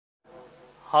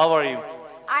How are you?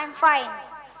 I'm fine.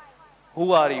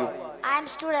 Who are you? I'm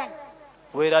student.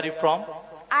 Where are you from?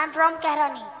 I'm from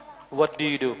Kehrani. What do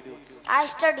you do? I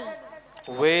study.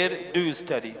 Where do you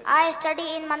study? I study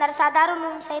in Madrasa Darul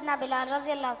Uloom Sayyidina Bilal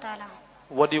Raziyallahu Ta'ala.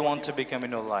 What do you want to become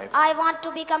in your life? I want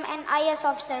to become an IS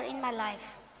officer in my life.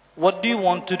 What do you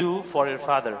want to do for your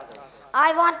father?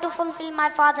 I want to fulfill my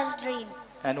father's dream.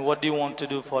 And what do you want to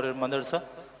do for your madrasa?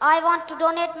 I want to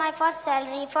donate my first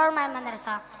salary for my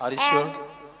madrasa. Are you sure?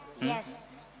 Yes.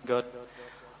 Good.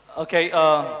 Okay,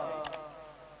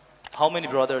 how many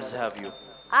brothers have you?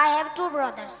 I have 2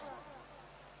 brothers.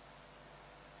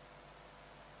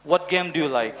 What game do you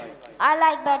like? I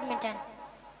like badminton.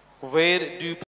 Where do you